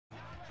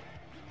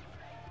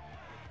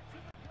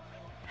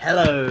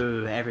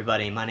Hello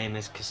everybody, my name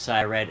is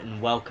Kasai Red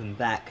and welcome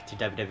back to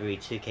WWE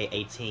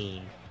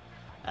 2K18.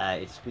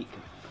 It's week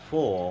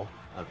 4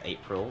 of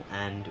April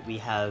and we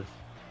have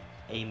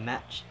a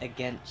match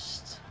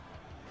against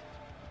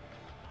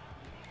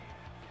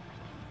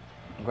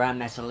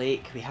Grand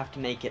Metalik. We have to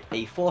make it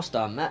a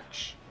 4-star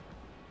match,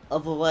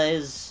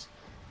 otherwise,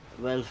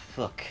 well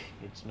fuck,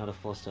 it's not a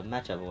 4-star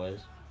match otherwise.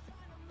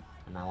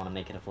 And I want to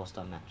make it a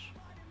 4-star match.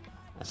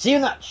 I'll see you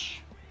in the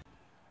match!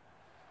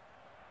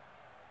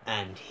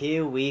 And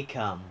here we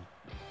come.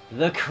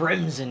 The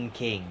Crimson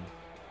King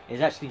is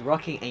actually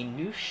rocking a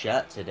new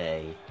shirt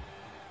today.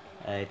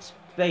 It's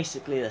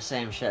basically the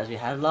same shirt as we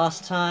had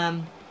last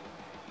time,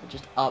 but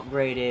just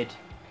upgraded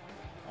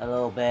a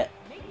little bit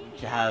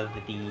to have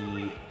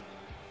the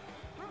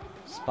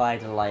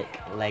spider-like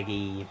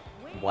leggy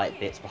white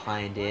bits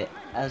behind it,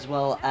 as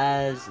well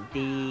as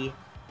the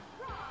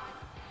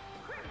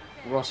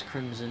Ross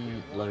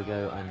Crimson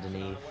logo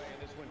underneath.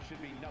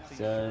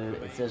 So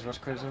it says Ross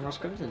Crimson,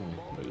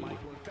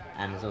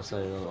 and there's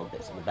also little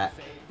bits on the back,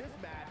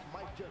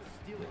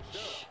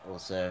 which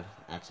also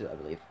add to it, I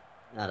believe.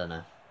 I don't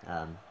know.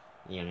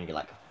 You only get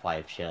like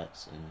 5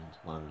 shirts, and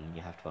one of them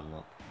you have to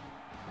unlock.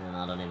 And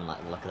I don't even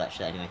like the look of that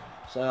shirt anyway.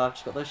 So I've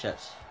just got those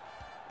shirts.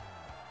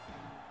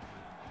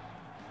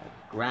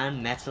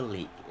 Grand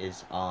Metalik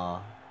is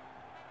the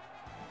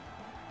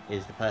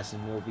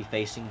person we'll be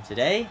facing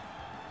today.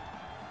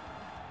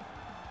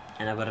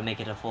 And I've got to make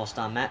it a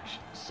 4-star match,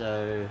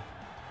 so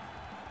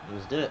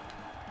let's do it.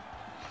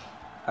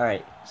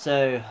 Alright,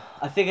 so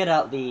I figured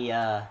out the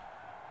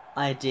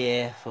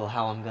idea for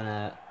how I'm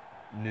gonna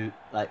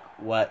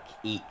work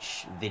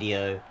each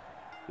video.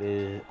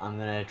 I'm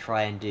gonna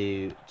try and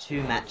do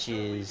 2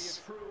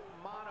 matches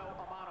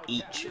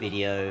each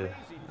video,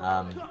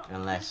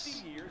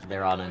 unless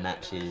there are no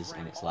matches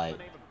and it's like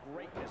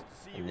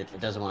it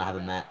doesn't want to have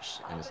a match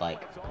and it's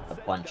like a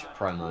bunch of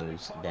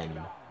promos,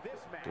 then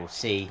we'll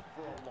see.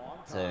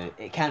 So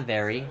it can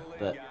vary,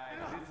 but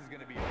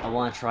I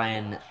want to try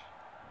and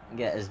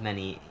get as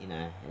many,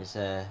 as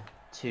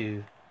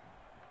 2.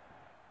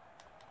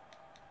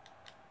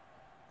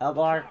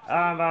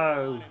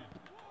 Elbow!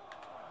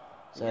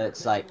 So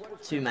it's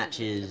like 2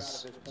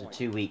 matches, so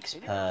 2 weeks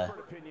per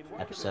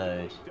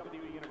episode,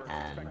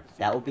 and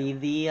that will be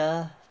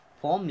the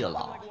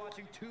formula.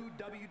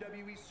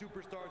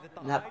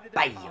 Now,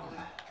 bam!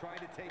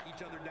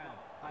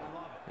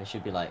 There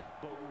should be like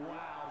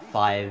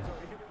 5.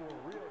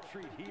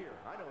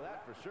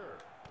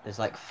 There's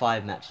like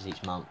 5 matches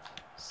each month.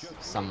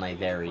 Some may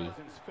vary.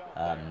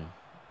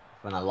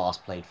 When I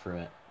last played through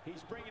it,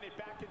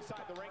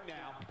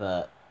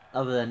 but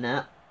other than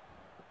that,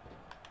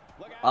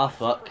 oh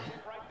fuck!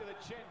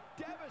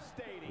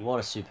 What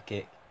a super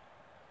kick!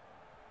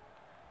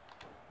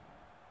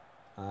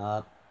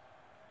 Tap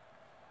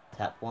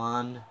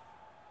 1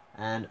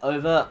 and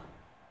over.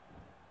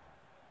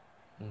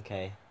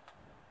 Okay.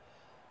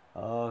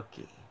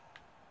 Okay.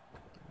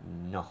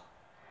 No.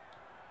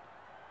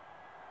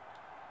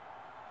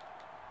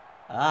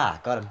 Ah,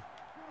 got him.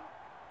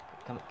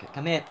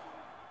 Come here.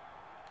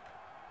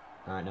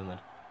 Alright, never mind.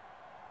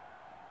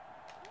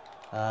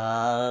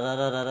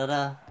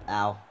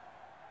 Ow.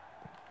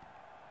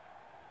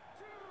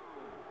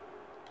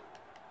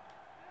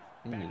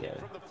 In you go.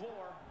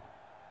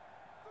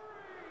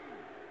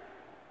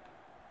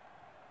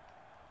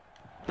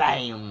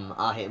 Bam!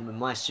 I hit him with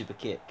my super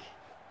kick.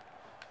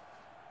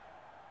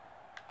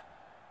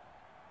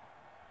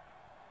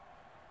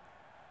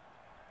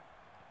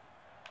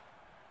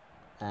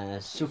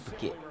 Super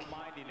kick.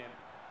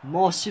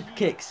 More super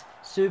kicks.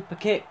 Super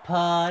kick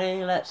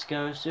party. Let's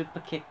go.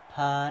 Super kick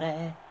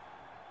party.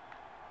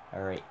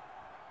 Alright.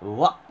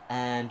 What?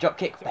 And drop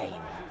kick.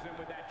 Bam.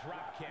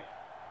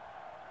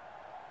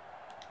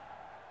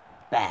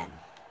 Bam.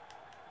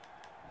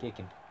 Kick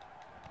him.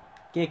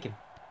 Kick him.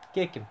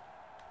 Kick him.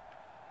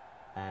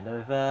 And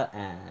over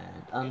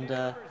and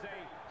under.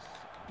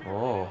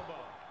 Oh.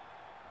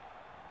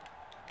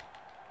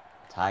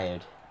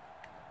 Tired.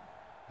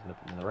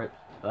 Looking in the rope.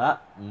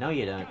 But no,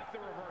 you don't.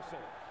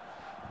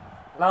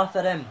 Laugh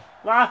at him!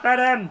 Laugh at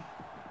him!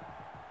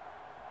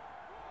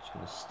 Just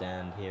gonna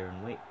stand here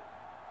and wait.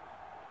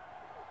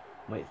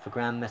 Wait for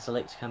Grand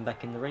Metalik to come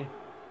back in the ring.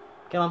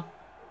 Come on.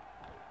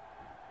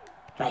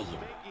 Bam!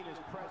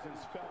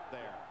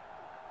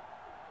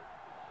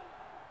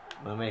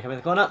 When we come in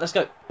the corner, let's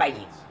go. Bam!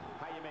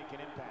 How you make an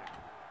impact?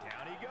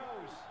 Down he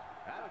goes.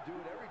 That'll do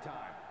it every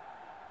time.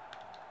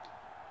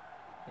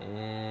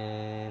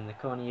 In the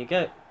corner you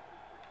go.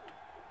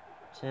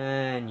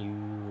 Turn you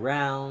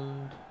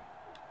round.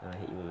 I'll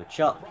hit you with a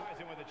chop.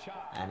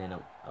 And then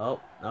oh,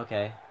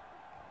 okay.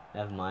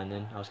 Never mind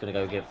then. I was gonna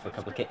go give for a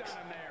couple of kicks.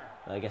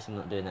 But I guess I'm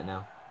not doing that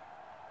now.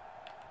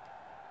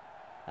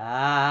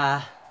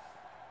 Ah.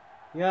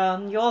 Yeah,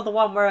 you're the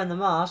one wearing the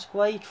mask.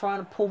 Why are you trying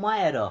to pull my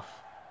head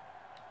off?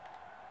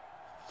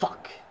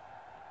 Fuck.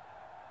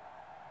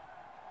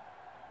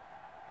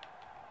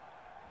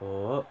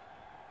 Oh.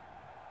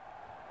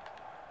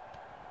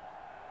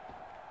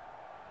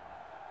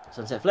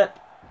 Sunset flip.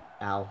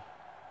 Ow.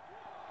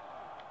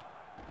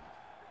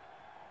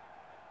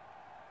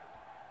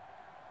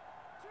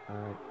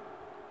 Alright.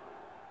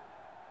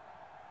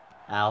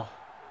 Ow.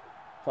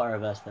 Thought I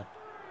reversed that.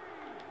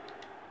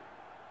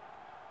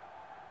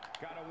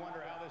 Gotta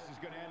wonder how this is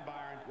gonna end,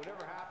 Byron.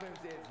 Whatever happens,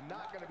 it's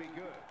not gonna be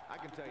good. I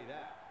can tell you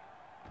that.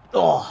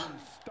 Oh!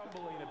 He's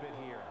stumbling a bit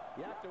here.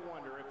 You have to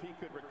wonder if he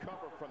could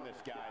recover from this,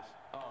 guys.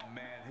 Oh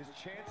man, his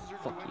chances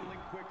are dwindling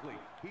quickly.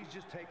 He's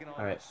just taking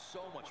on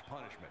so much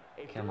punishment.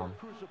 Come on. A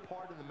crucial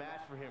part of the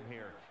match for him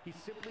here. He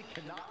simply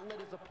cannot let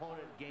his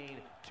opponent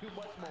gain too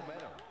much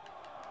momentum.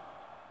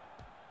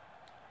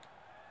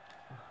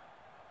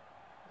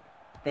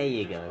 There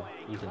you go.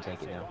 You can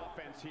take it now.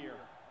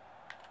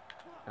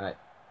 Alright.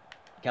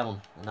 Come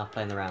on. Enough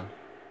playing the round.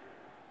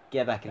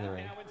 Get back in the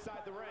ring.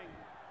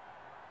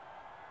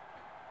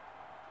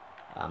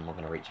 I'm not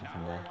going to reach him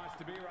from there.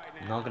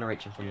 I'm not going to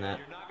reach him from there.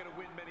 You're not going to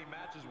win many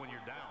matches when you're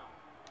down.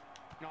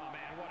 Oh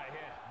man, what a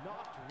hit.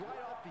 Knocked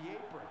right off the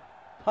apron.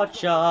 Hot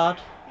shot.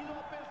 He's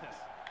all business.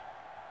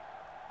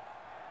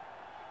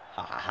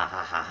 Ha ha ha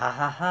ha ha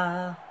ha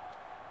ha.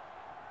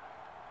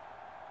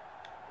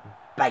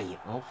 Bam.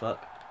 Oh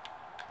fuck.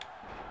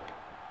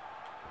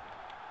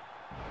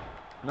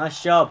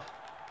 Nice job.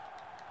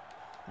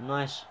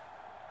 Nice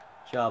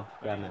job,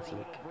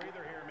 Grandmaster.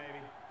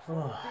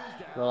 Roll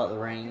out the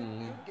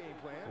ring.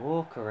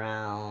 Walk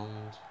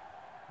around.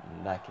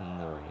 Back in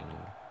the ring.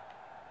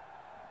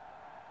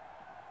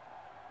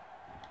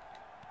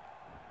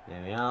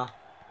 There we are.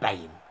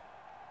 Bam.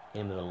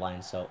 Hit him with a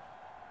lion salt.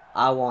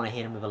 I want to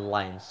hit him with a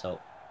lion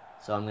salt.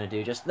 So I'm going to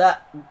do just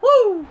that.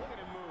 Woo!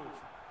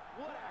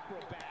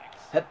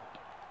 Hep.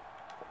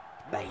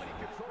 Bam.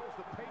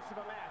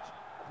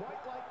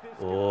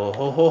 Oh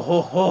ho ho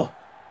ho ho!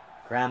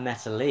 Grand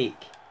Metalik,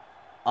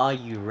 are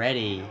you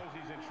ready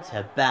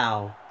to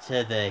bow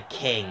to the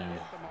king?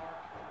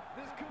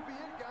 This could be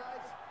it,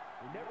 guys.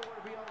 You never want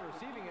to be on the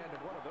receiving end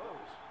of one of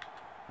those.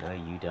 No,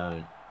 you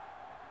don't.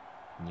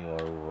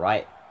 You're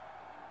right.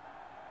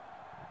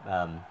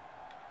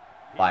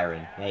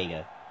 Byron. There you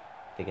go.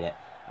 Figured it.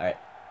 Alright.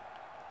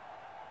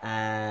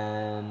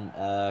 And,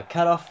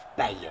 cut off.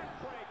 Bam! Game,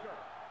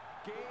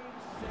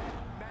 set,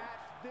 match.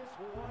 This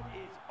one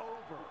is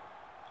over.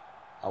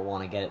 I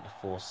want to get it to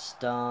 4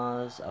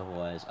 stars,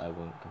 otherwise I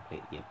won't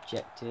complete the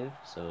objective.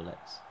 So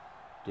let's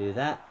do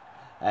that.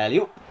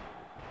 Alley-oop.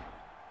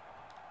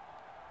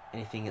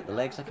 Anything at the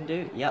legs I can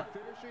do? Yep.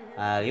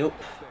 Alley-oop.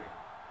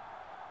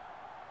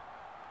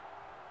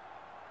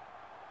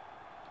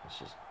 Let's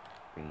just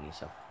bring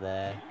this up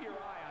there.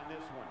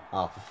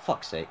 Oh, for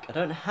fuck's sake. I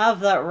don't have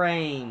that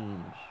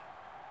range.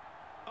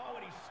 Oh,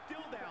 and he's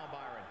still down,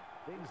 Byron.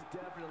 Things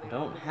definitely I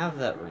don't have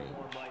that range.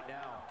 right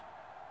now.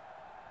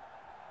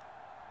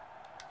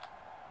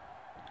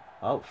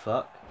 Oh,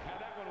 fuck. Had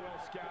that one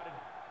well scouted.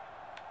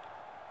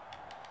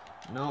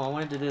 No, I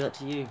wanted to do that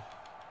to you.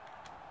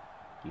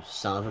 You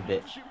son of a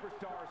bitch.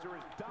 Superstars are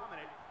as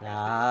dominant.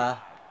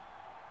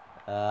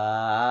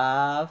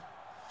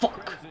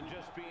 Fuck.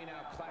 Just being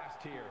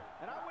outclassed here.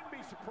 And I wouldn't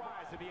be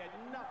surprised if he had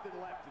nothing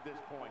left at this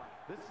point.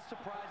 This is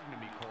surprising to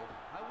me, Cole.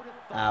 I would have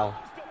thought Ow. he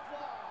was to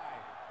fly.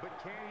 But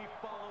can he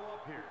follow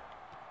up here?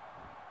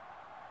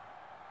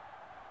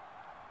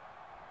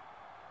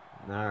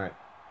 Alright.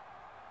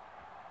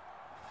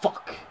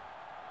 Fuck.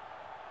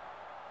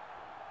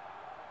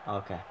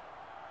 Okay.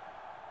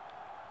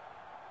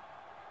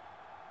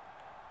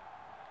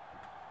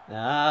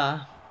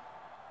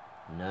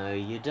 No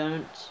you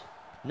don't.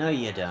 No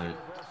you don't.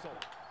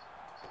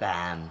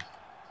 Bam.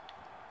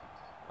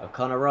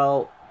 O'Connor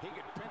roll. He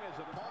could pin his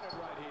opponent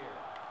right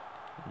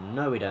here.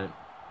 No we don't.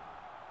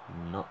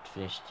 Not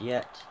finished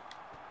yet.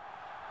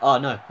 Oh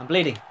no, I'm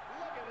bleeding. Look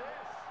at this.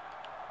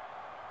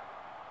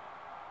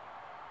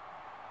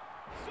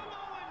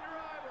 Samoan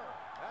driver.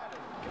 That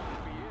has got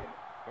to be it.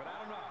 But I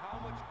don't know how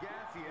much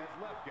gas he has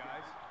left,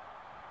 guys.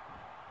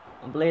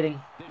 I'm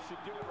bleeding. This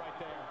should do it right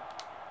there.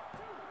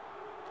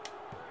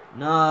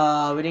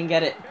 No, we didn't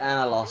get it. And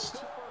I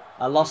lost.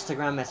 I lost to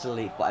Grand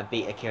Metalik, but I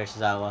beat Akira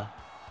Tozawa.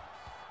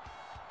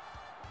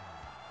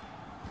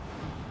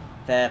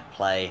 Fair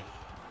play.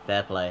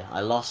 Fair play.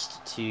 I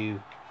lost to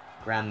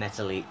Grand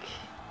Metalik.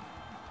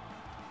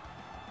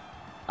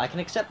 I can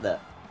accept that.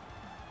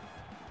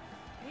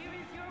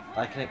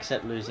 I can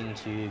accept losing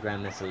to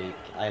Grand Metalik.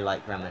 I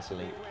like Grand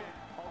Metalik.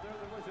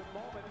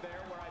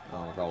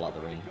 Oh, roll out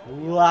the ring.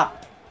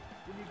 Whap!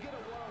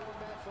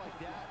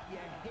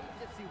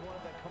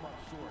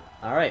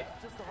 Alright.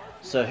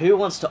 So who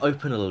wants to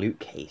open a loot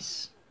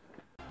case?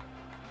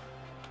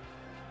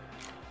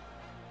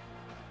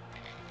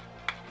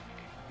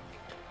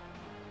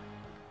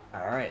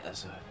 Alright,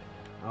 that's open.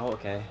 Oh,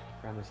 okay.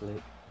 Grand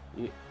Metalik.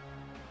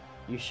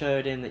 You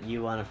showed him that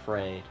you weren't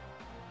afraid.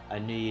 I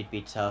knew you'd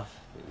be tough,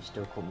 but you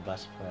still caught me by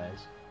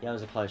surprise. Yeah, it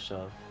was a close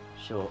shove.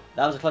 Sure.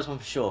 That was a close one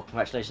for sure.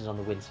 Congratulations on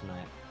the win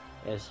tonight.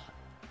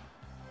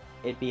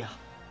 It'd be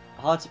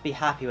hard to be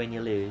happy when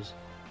you lose,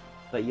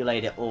 but you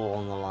laid it all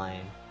on the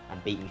line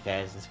and beat me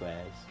fair and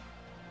squares.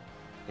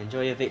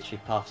 Enjoy your victory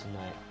path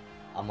tonight.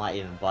 I might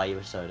even buy you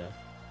a soda.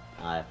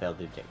 I failed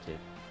the objective.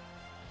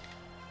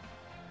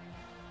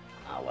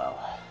 Ah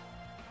well.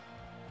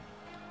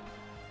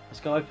 Let's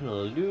go open a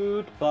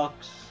loot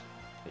box,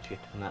 which we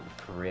have to come out of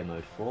career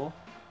mode for.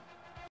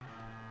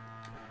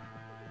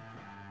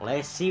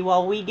 Let's see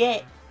what we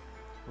get.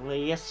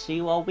 Let's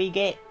see what we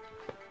get.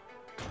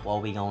 What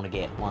are we gonna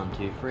get? 1,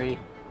 2, 3.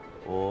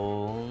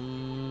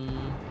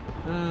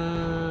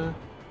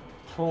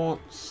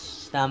 Taunt,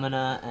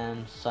 stamina,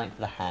 and something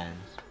for the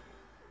hands.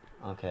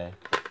 Okay.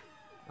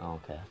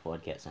 Okay, I thought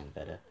I'd get something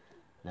better.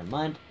 Never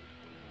mind.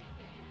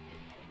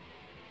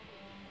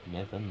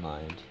 Never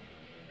mind.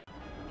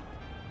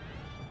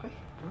 Okay.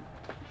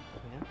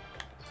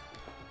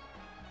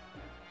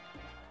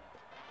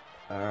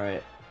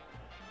 Alright.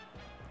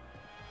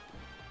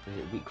 Is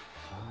it week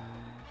 5?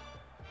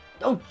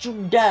 Don't you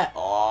dare!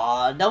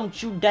 Oh,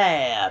 don't you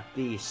dare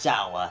be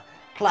sour.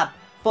 Clap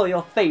for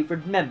your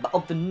favorite member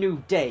of the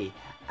New Day.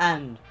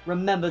 And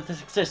remember, the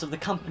success of the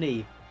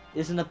company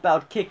isn't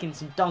about kicking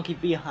some donkey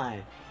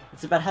behind.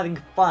 It's about having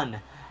fun.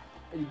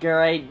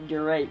 Great.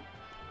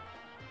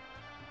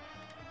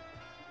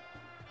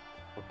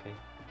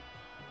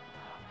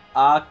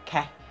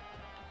 Okay.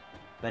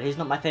 But he's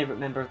not my favorite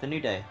member of the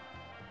New Day.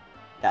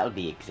 That would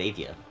be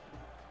Xavier.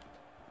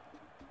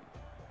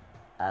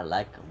 I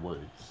like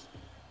Woods.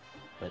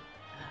 But,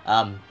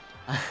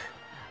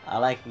 I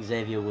like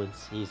Xavier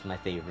Woods. He's my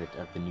favorite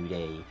of the New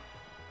Day.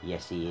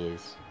 Yes, he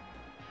is.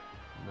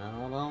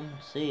 No, I don't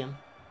see him.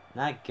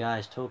 That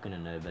guy's talking to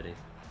nobody.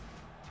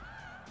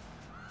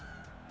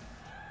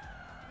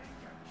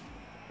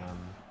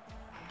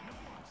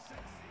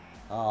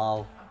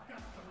 Oh.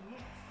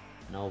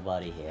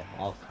 Nobody here.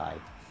 Okay.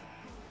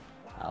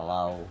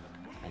 Hello.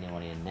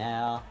 Anyone in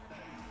now?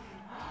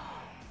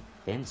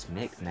 Vince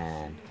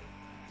McMahon.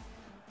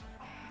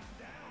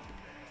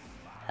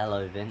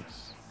 Hello,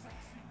 Vince.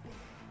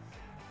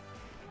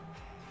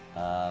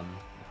 I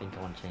think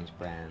I want to change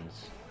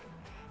brands.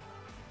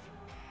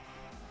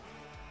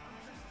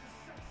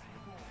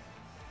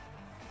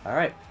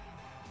 Alright.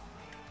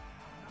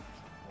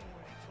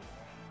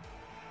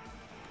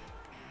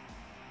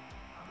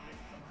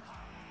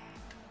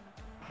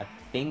 I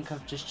think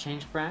I've just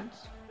changed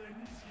brands.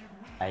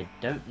 I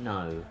don't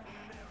know.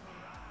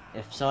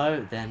 If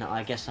so, then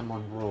I guess I'm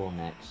on Raw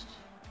next.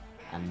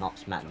 And not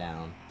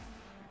SmackDown.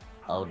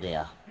 Oh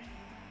dear.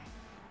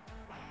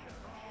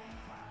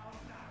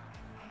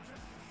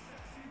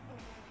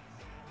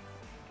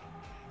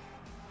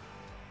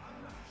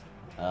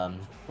 Well,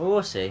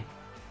 we'll see.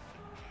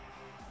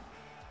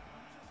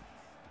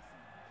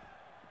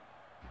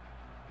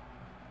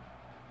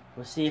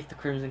 We'll see if the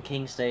Crimson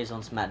King stays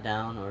on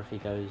SmackDown or if he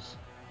goes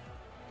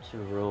to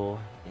Raw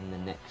in the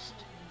next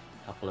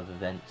couple of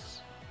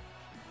events.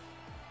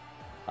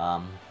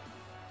 Baron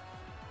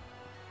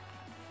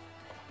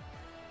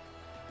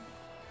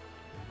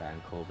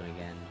Corbin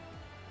again.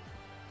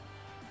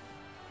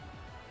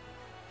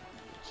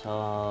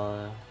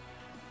 So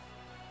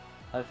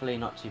hopefully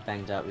not too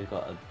banged out. We've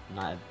got a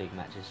night of big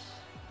matches.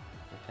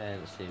 Okay,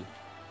 let's see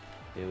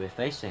who we're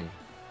facing.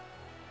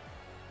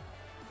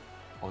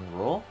 On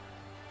Raw?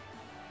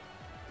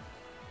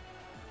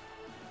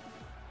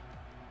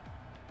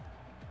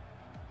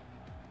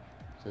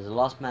 So there's a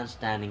last man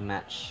standing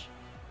match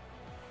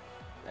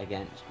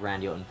against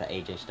Randy Orton for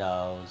AJ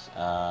Styles.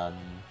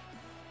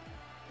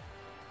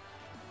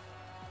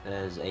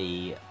 There's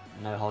a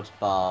no holds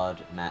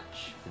barred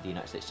match for the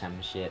United States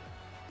Championship.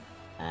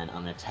 And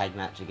I'm in a tag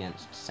match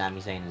against Sami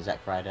Zayn and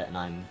Zack Ryder, and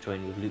I'm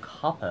joined with Luke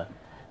Harper.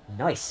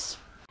 Nice!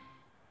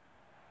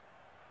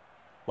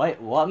 Wait,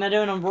 what am I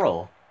doing on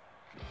Raw?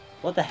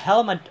 What the hell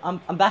am I...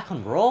 I'm back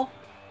on Raw?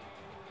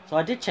 So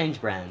I did change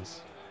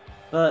brands.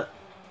 But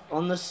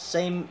on the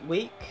same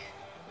week?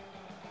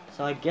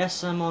 So I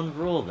guess I'm on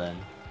Raw then.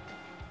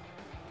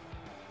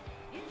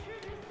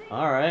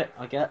 Alright,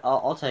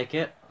 I'll take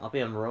it. I'll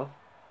be on Raw.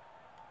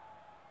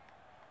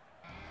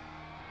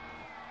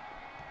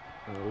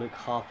 Oh, Luke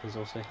Harper's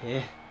also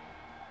here.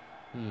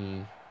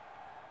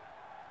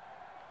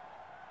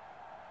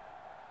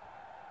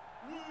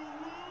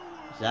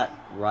 Zack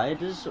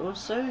Ryder's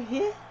also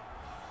here?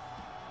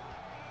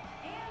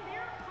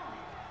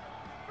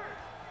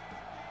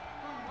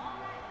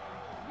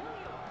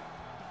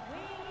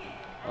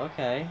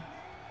 Okay.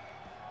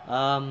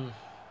 Oh,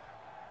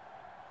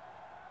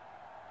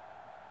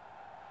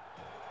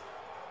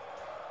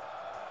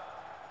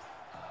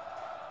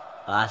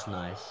 that's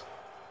nice.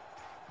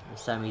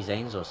 Sami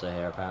Zayn's also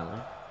here apparently.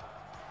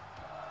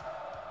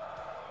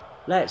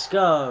 Let's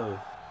go!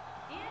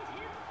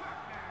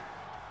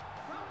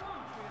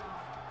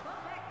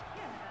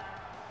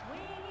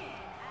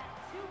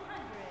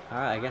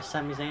 Alright, I guess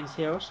Sami Zayn's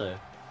here also. And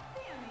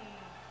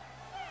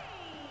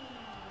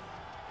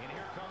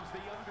here comes the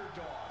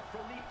underdog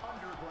from the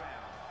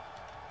underground.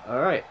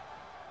 Alright.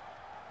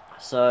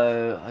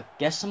 So, I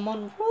guess I'm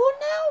on Raw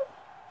now?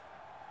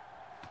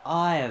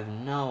 I have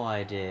no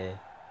idea.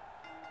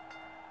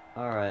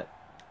 Alright.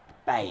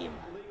 Bam.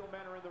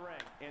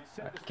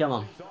 Come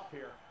on.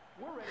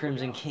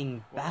 Crimson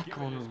King back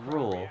on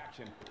Raw.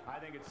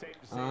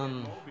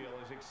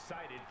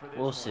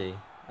 We'll see.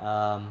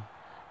 A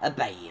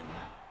bam.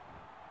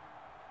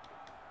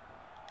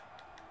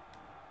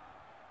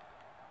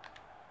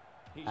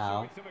 He's Ow.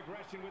 showing some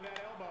aggression with that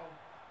elbow.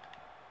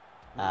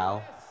 Ow.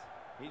 Yes.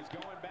 He's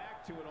going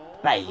back to an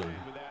old Bam. friend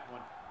with that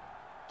one.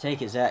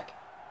 Take it, Zach.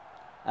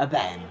 A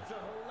bam. It's a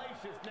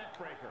hellacious neck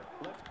breaker.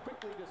 Let's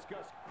quickly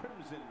discuss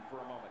Crimson for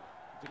a moment.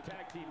 It's a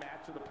tag team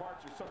match, so the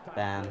parts are sometimes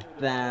Bam. greater than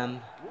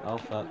Bam. what Oh,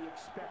 can fuck. we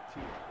expect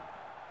here?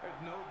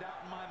 There's no doubt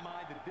in my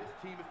mind that this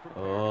team is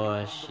prepared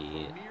Oh, to become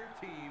shit. the premier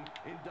team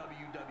in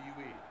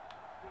WWE.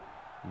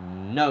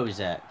 No,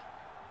 Zach.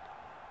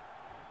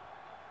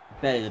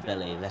 Belly to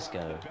belly. Let's go.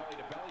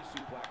 Belly-to-belly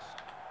suplex.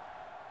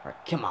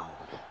 Alright, come on.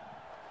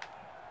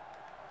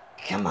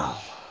 Come on.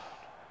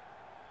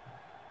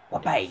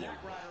 What bam. Zack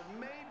Ryder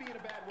may be in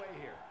a bad way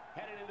here.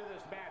 Headed into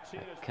this match, he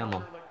and his Come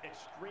on. partner look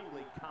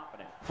extremely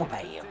confident. What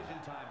bam. Decision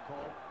time,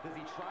 Cole. Does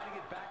he try to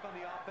get back on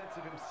the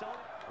offensive himself,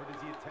 or does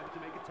he attempt to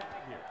make a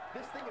tag here?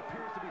 This thing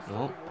appears to be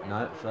Oh, slipping away no,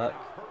 from him fuck.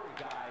 in a hurry,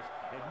 guys,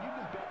 and you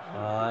can bet he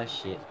Oh, envisions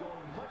shit. things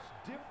going much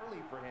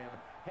differently for him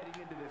heading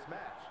into this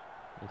match.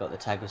 We got the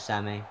tag with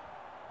Sammy.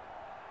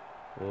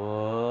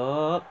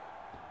 Whoop.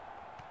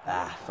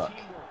 Ah, fuck.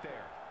 Teamwork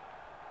there.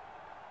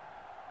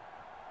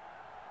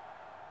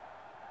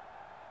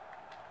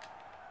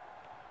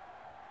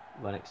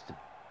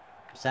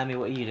 Sammy,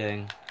 what are you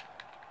doing?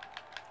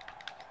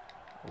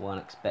 I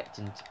wasn't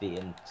expecting to be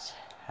in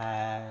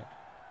tag.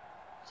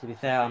 To be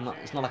fair,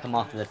 it's not like I'm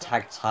after the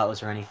tag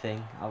titles or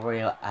anything. I already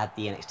had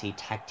the NXT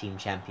Tag Team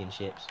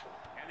Championships.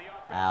 And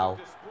the Ow.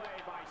 offensive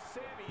display by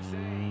Sami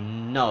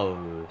Zayn.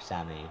 No,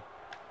 Sammy.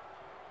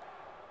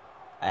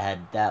 I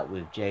had that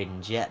with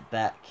Jaden Jet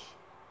back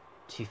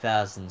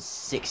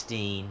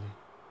 2016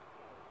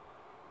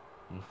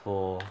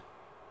 before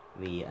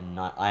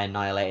I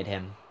annihilated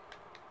him.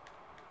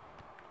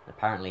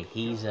 Apparently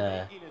he's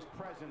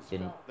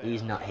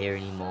not here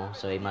anymore,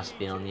 so he must have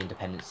been on the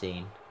independent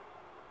scene.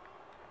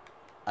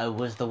 I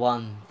was the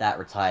one that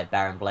retired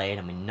Baron Blade,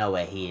 and we know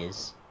where he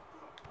is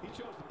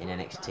in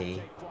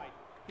NXT.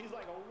 He's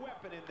like a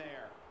weapon in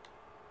there.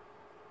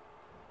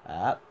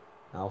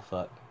 Oh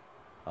fuck.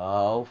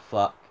 Oh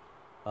fuck.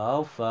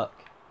 Oh fuck.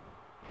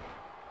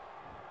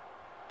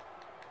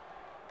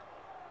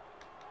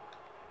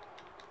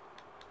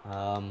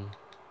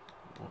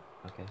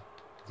 Okay.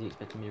 Is he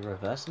expecting me to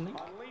reverse me?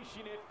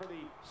 Unleashing it for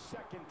the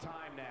second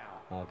time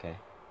now. Okay.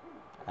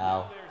 Now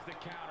Ow. there's the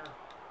counter.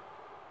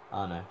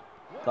 Oh no.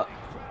 What Fuck. an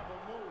incredible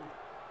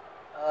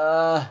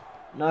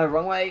move. No,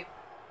 wrong way.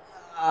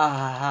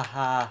 Ah ha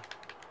ha.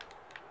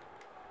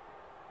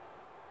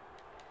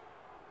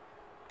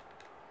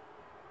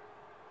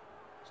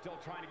 Still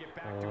trying to get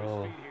back to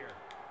his feet here.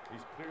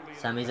 He's clearly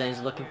Sami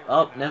Zayn's looking. right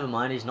Oh, now. never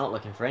mind. He's not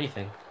looking for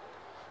anything.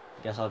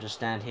 Guess I'll just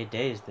stand here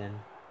dazed then.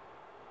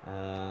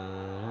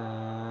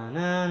 Na,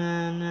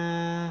 na,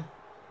 na.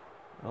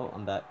 Oh,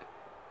 I'm back.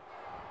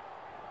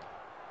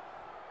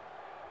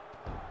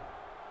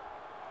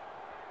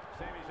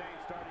 Sami Zayn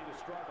starting to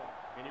struggle,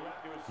 and you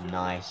have to assume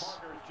Nice. his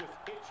partner is just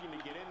itching to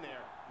get in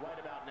there right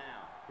about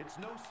now. It's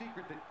no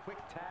secret that quick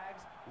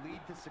tags lead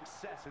to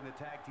success in the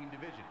tag team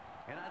division.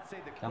 And I'd say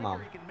the Come quicker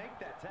on. he can make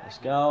that tag, Let's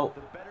go.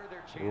 the better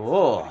their chances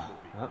Whoa. of winning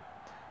will be. Oh.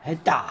 This is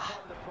Heda.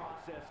 part of the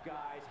process,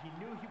 guys. He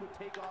knew he would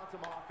take on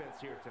some offense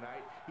here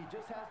tonight. He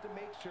just has to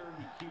make sure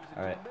he keeps it to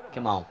a Alright, minimum.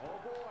 come on. Oh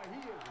boy, he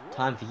is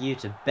Time for you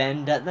to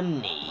bend at the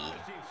knee.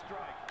 punishing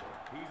strike.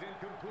 He's in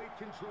complete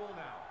control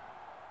now.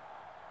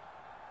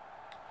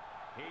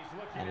 He's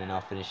looking And then at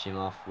I'll finish him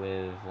off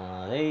with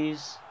one of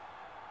these.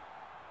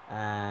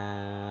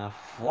 And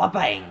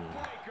whopping.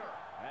 breaker.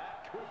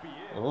 That could be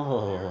it.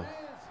 Oh. There it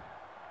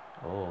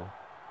is. Oh.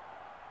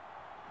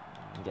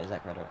 Get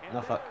Zack Ryder. And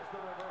No fuck. there's the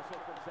reversal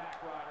from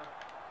Zack Ryder.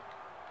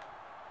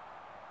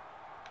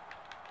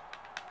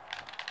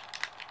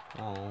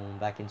 Oh,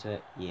 back into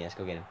it. Yeah, let's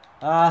go get him.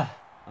 Ah.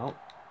 Oh. Oh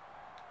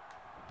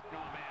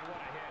man, what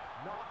a hit.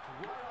 Knocked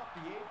right off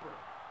the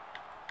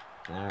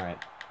apron. All right.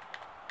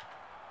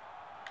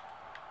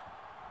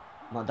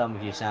 Not done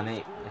with you,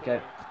 Sammy. Okay.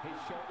 His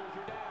shoulders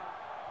are down.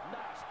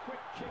 Nice quick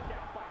kick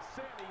out by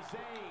Sami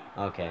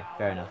Zayn. Okay.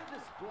 Fair enough. What a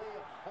display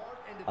of heart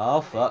and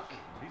Oh fuck.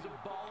 determination. He's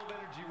a ball of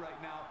energy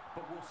right now,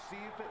 but we'll see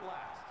if it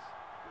lasts.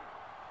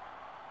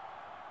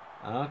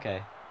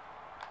 Okay.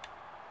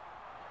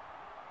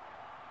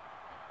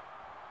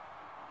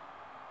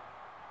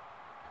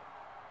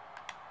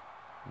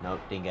 Nope,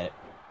 didn't get it.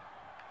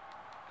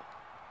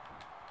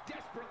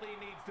 Desperately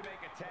needs to make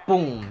a tag.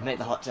 Boom, make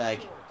the hot tag.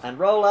 And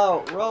roll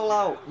out, roll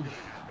out. And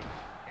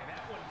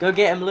that one, Go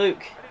get him,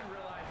 Luke. I didn't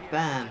realize he had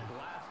Bam. a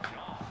glass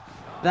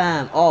jaw.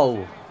 Bam. Oh,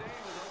 Sami Zayn was opened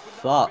up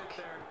a fuck. bit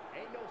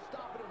there. Ain't no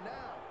stopping him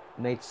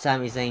now. Made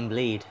Sami Zayn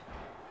bleed.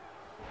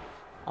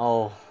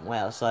 Oh, wait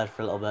outside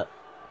for a little bit.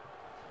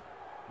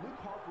 Luke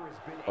Harper has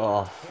been Oh,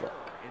 a fuck. terror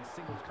in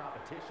singles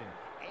competition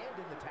and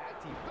in the tag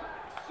team.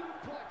 Back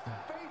suplex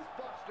face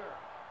buster.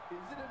 Is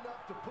it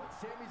enough to put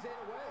Sami Zayn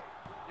away?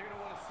 You're going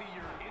to want to see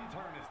your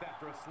internist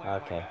after a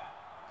slam Okay. like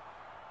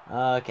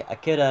that. Okay, I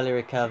could early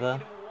recover,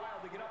 Taking him a while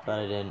to get up but I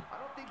here. didn't. I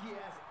don't think he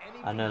has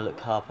anything I know Luke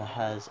left Harper in him.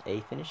 has a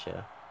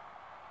finisher.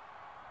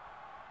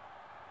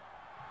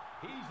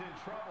 He's in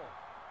trouble.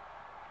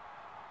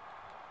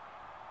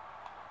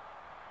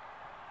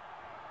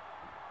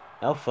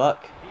 Oh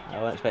fuck. I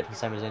wasn't expecting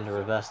Sami Zayn to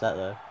reverse that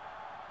though.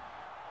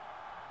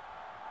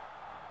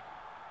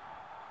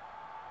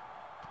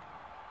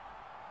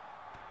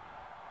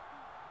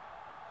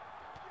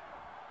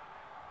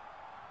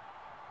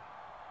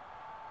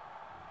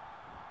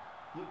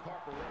 Luke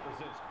Harper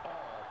represents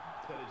all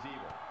that is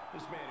evil.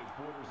 This man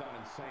who borders on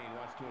insane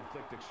wants to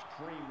inflict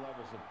extreme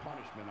levels of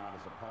punishment on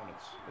his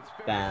opponents. It's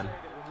fair Bam. to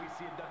say that when we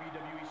see a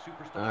WWE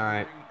superstar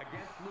Alright.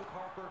 against Luke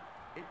Harper,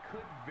 it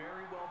could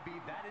very well be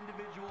that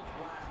individual's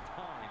last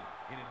time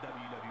in a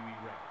WWE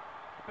ring.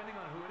 Depending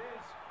on who it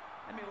is,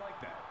 I may like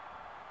that.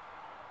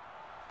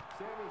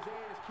 Sami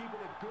Zayn is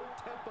keeping a good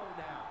tempo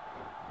now.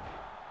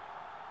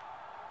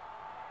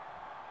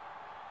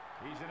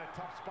 He's in a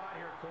tough spot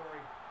here,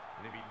 Corey.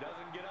 And if he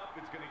doesn't get up,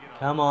 it's going to get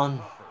Come a lot on.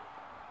 tougher.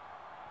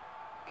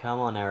 Come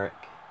on, Eric.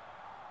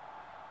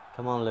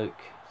 Come on, Luke.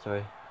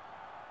 Sorry.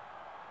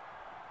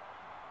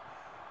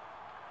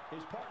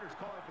 His partner's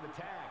calling for the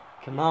tag.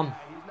 Come on. Yeah,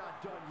 he's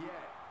not done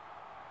yet.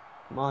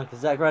 Come on, because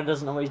Zack Ryder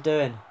doesn't know what he's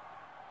doing.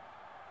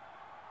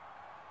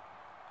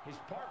 His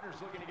partner's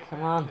looking to get Come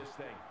back on. to this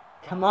thing.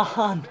 Come on.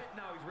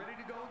 Now he's ready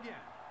to go again.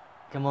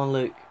 Come on,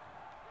 Luke.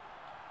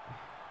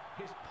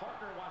 His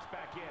partner wants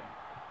back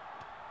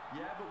in.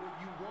 Yeah, but what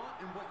you want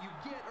and what you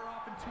get are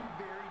often two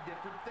very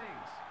different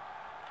things.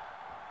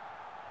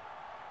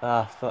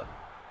 Ah, fuck.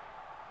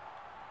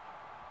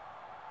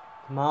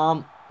 Come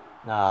on.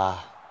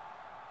 Ah.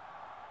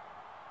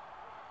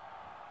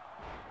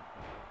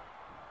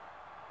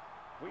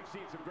 We've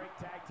seen some great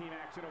tag team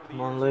action over the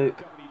Come on, years Luke.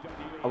 with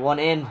WWE. I want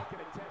in. I can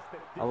attest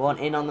that I want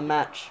in on the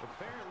match.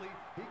 Apparently,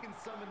 he can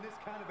summon this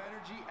kind of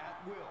energy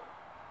at will.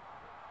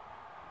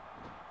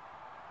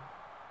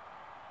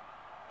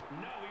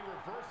 No, he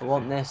reverses I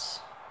want it. this.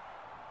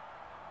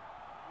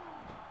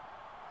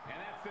 And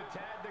that's the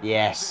tag that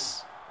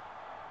Yes.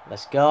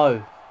 Let's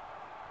go.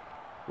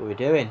 What are we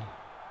doing?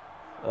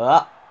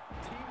 Ah.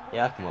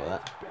 Yeah, I can work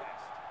that.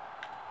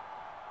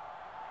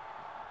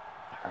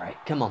 Alright,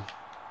 come on.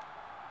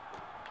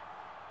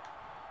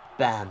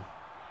 Bam.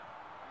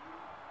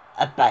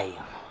 A bam.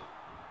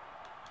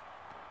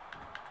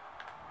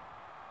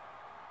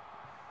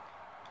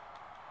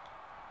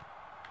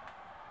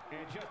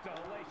 And just a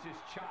hellacious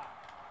chop.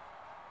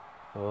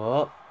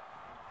 Oh.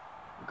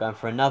 We're going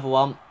for another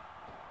one.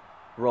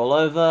 Roll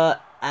over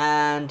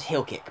and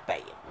heel kick.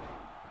 Bam.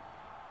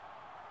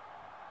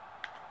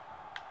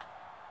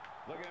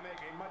 Looking to make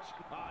a much...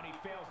 Oh, and he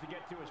fails to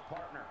get to his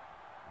partner.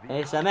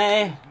 Hey,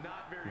 Sammy.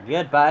 Not very good.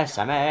 Goodbye,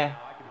 Sammy. I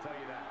can tell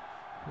you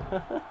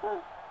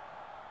that.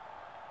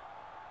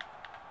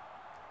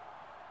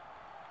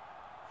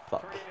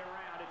 Fuck. Turning it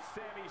around, it's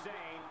Sami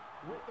Zayn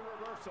with the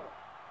reversal.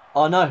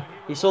 Oh no,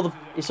 he saw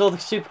the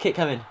super kick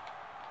coming.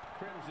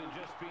 Crimson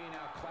just being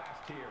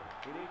outclassed here.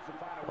 He needs to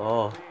find a way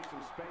Oh. to create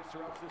some space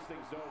or else this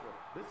thing's over.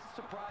 This is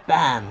surprising.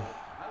 Bam.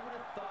 I would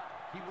have thought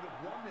he would have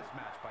won this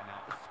match by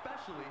now,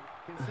 especially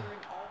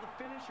considering all the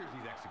finishers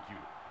he's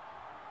executed.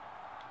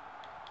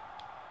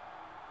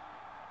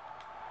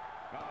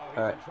 Uh-oh, he's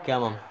Alright, in trouble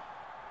come on. here.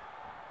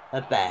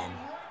 A bam.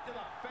 Right to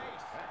the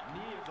face. That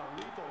knee is a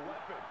lethal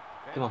weapon.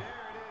 And Come on. there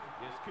it is.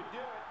 This could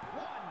do it.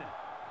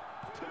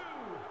 1,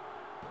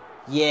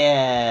 2.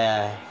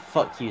 Yeah.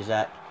 Fuck you,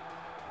 Zach.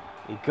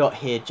 We got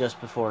here just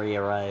before he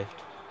arrived.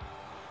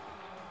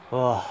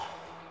 Oh.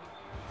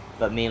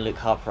 But me and Luke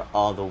Harper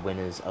are the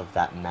winners of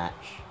that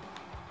match.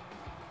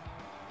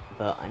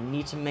 But I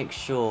need to make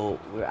sure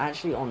we're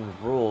actually on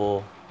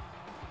Raw.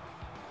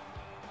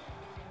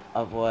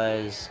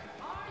 Otherwise,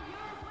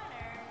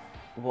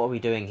 what are we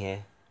doing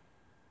here?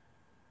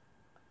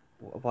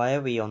 Why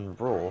are we on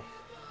Raw?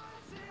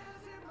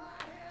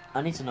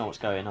 I need to know what's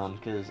going on,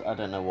 because I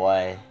don't know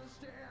why.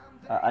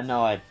 I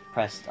know I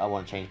pressed I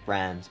want to change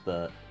brands,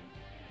 but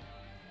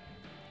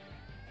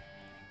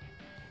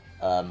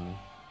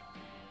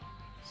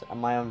so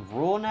am I on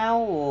Raw now,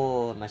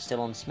 or am I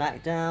still on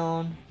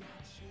SmackDown?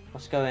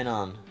 What's going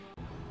on?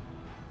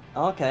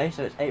 Okay,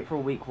 so it's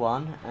April week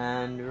 1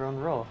 and we're on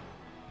Raw.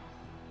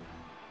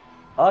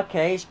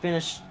 Okay, there's been a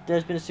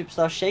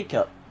superstar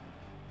shakeup.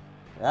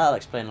 That'll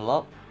explain a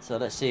lot. So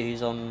let's see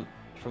who's on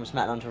from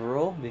SmackDown to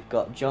Raw. We've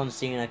got John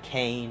Cena,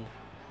 Kane,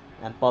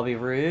 and Bobby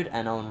Roode,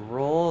 and on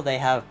Raw they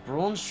have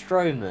Braun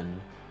Strowman,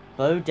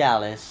 Bo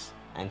Dallas,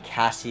 and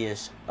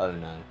Cassius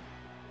Ohno.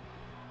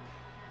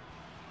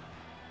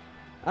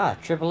 Ah,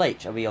 Triple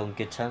H. Are we on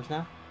good terms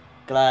now?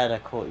 Glad I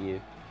caught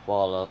you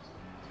while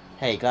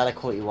hey, glad I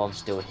caught you while I'm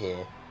still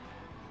here.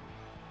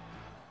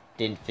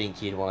 Didn't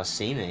think you'd want to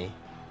see me.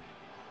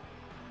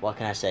 What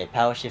can I say?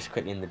 Power shifts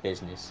quickly in the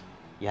business.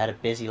 You had a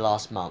busy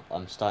last month.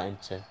 I'm starting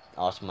to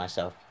ask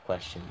myself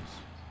questions.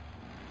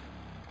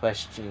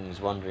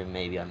 Wondering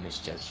maybe I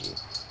misjudged you.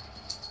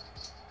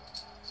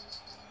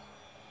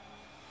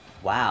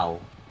 Wow.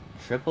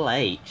 Triple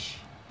H.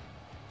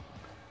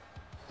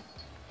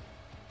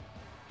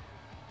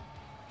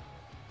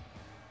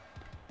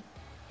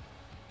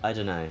 I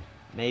don't know.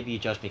 Maybe you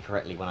judged me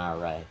correctly when I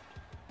arrived.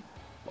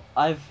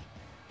 I've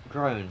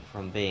grown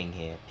from being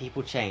here.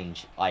 People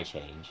change, I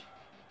change.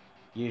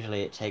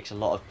 Usually it takes a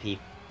lot of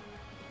people.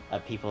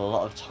 people a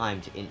lot of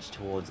time to inch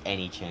towards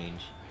any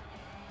change.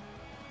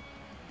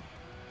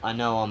 I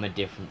know I'm a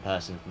different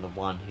person from the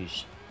one who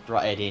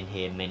strutted in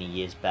here many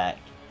years back,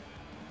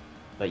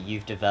 but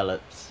you've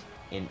developed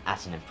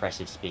at an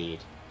impressive speed.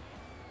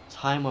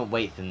 Time won't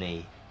wait for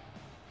me.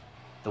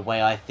 The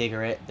way I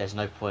figure it, there's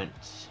no point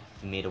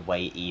for me to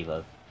wait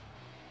either.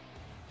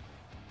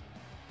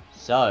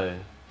 So,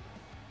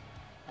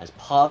 as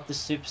part of the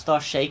Superstar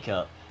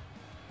Shakeup,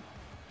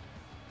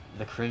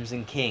 the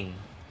Crimson King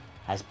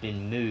has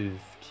been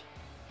moved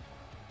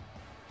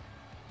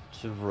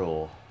to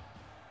Raw,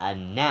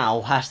 and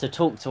now has to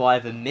talk to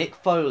either Mick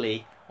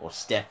Foley or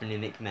Stephanie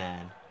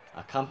McMahon,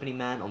 a company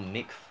man on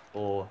Mick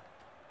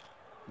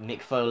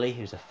Foley,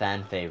 who's a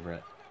fan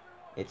favorite.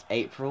 It's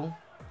April,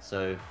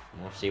 so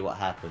we'll see what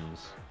happens,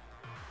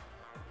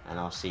 and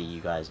I'll see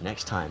you guys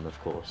next time, of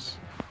course,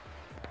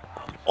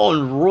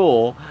 on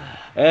Raw.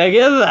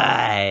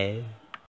 Goodbye.